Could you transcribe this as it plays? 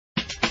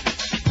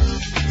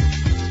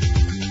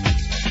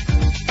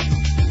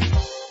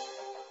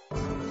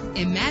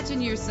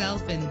Imagine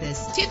yourself in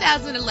this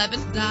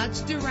 2011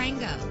 Dodge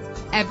Durango.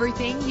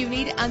 Everything you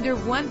need under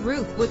one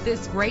roof with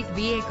this great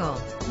vehicle.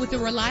 With a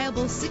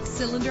reliable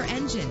 6-cylinder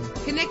engine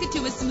connected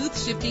to a smooth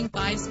shifting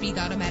 5-speed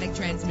automatic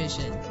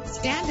transmission.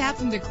 Stand out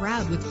from the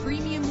crowd with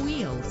premium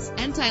wheels.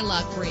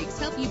 Anti-lock brakes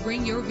help you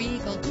bring your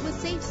vehicle to a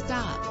safe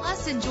stop.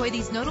 Plus, enjoy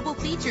these notable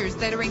features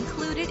that are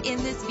included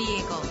in this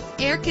vehicle: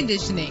 Air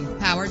conditioning,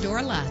 power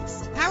door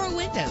locks, power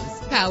windows,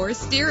 power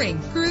steering,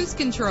 cruise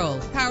control,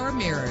 power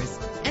mirrors,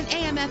 an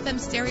AM/FM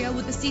stereo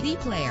with a CD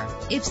player.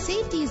 If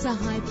safety is a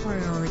high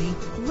priority,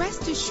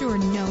 rest assured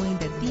knowing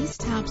that these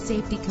top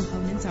safety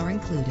components are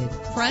included: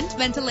 front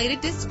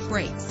ventilated disc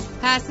brakes,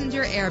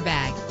 passenger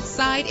airbag,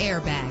 side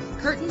airbag,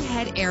 curtain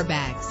head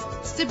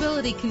airbags,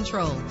 stability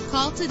control.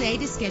 Call today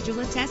to schedule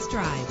a test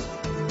drive.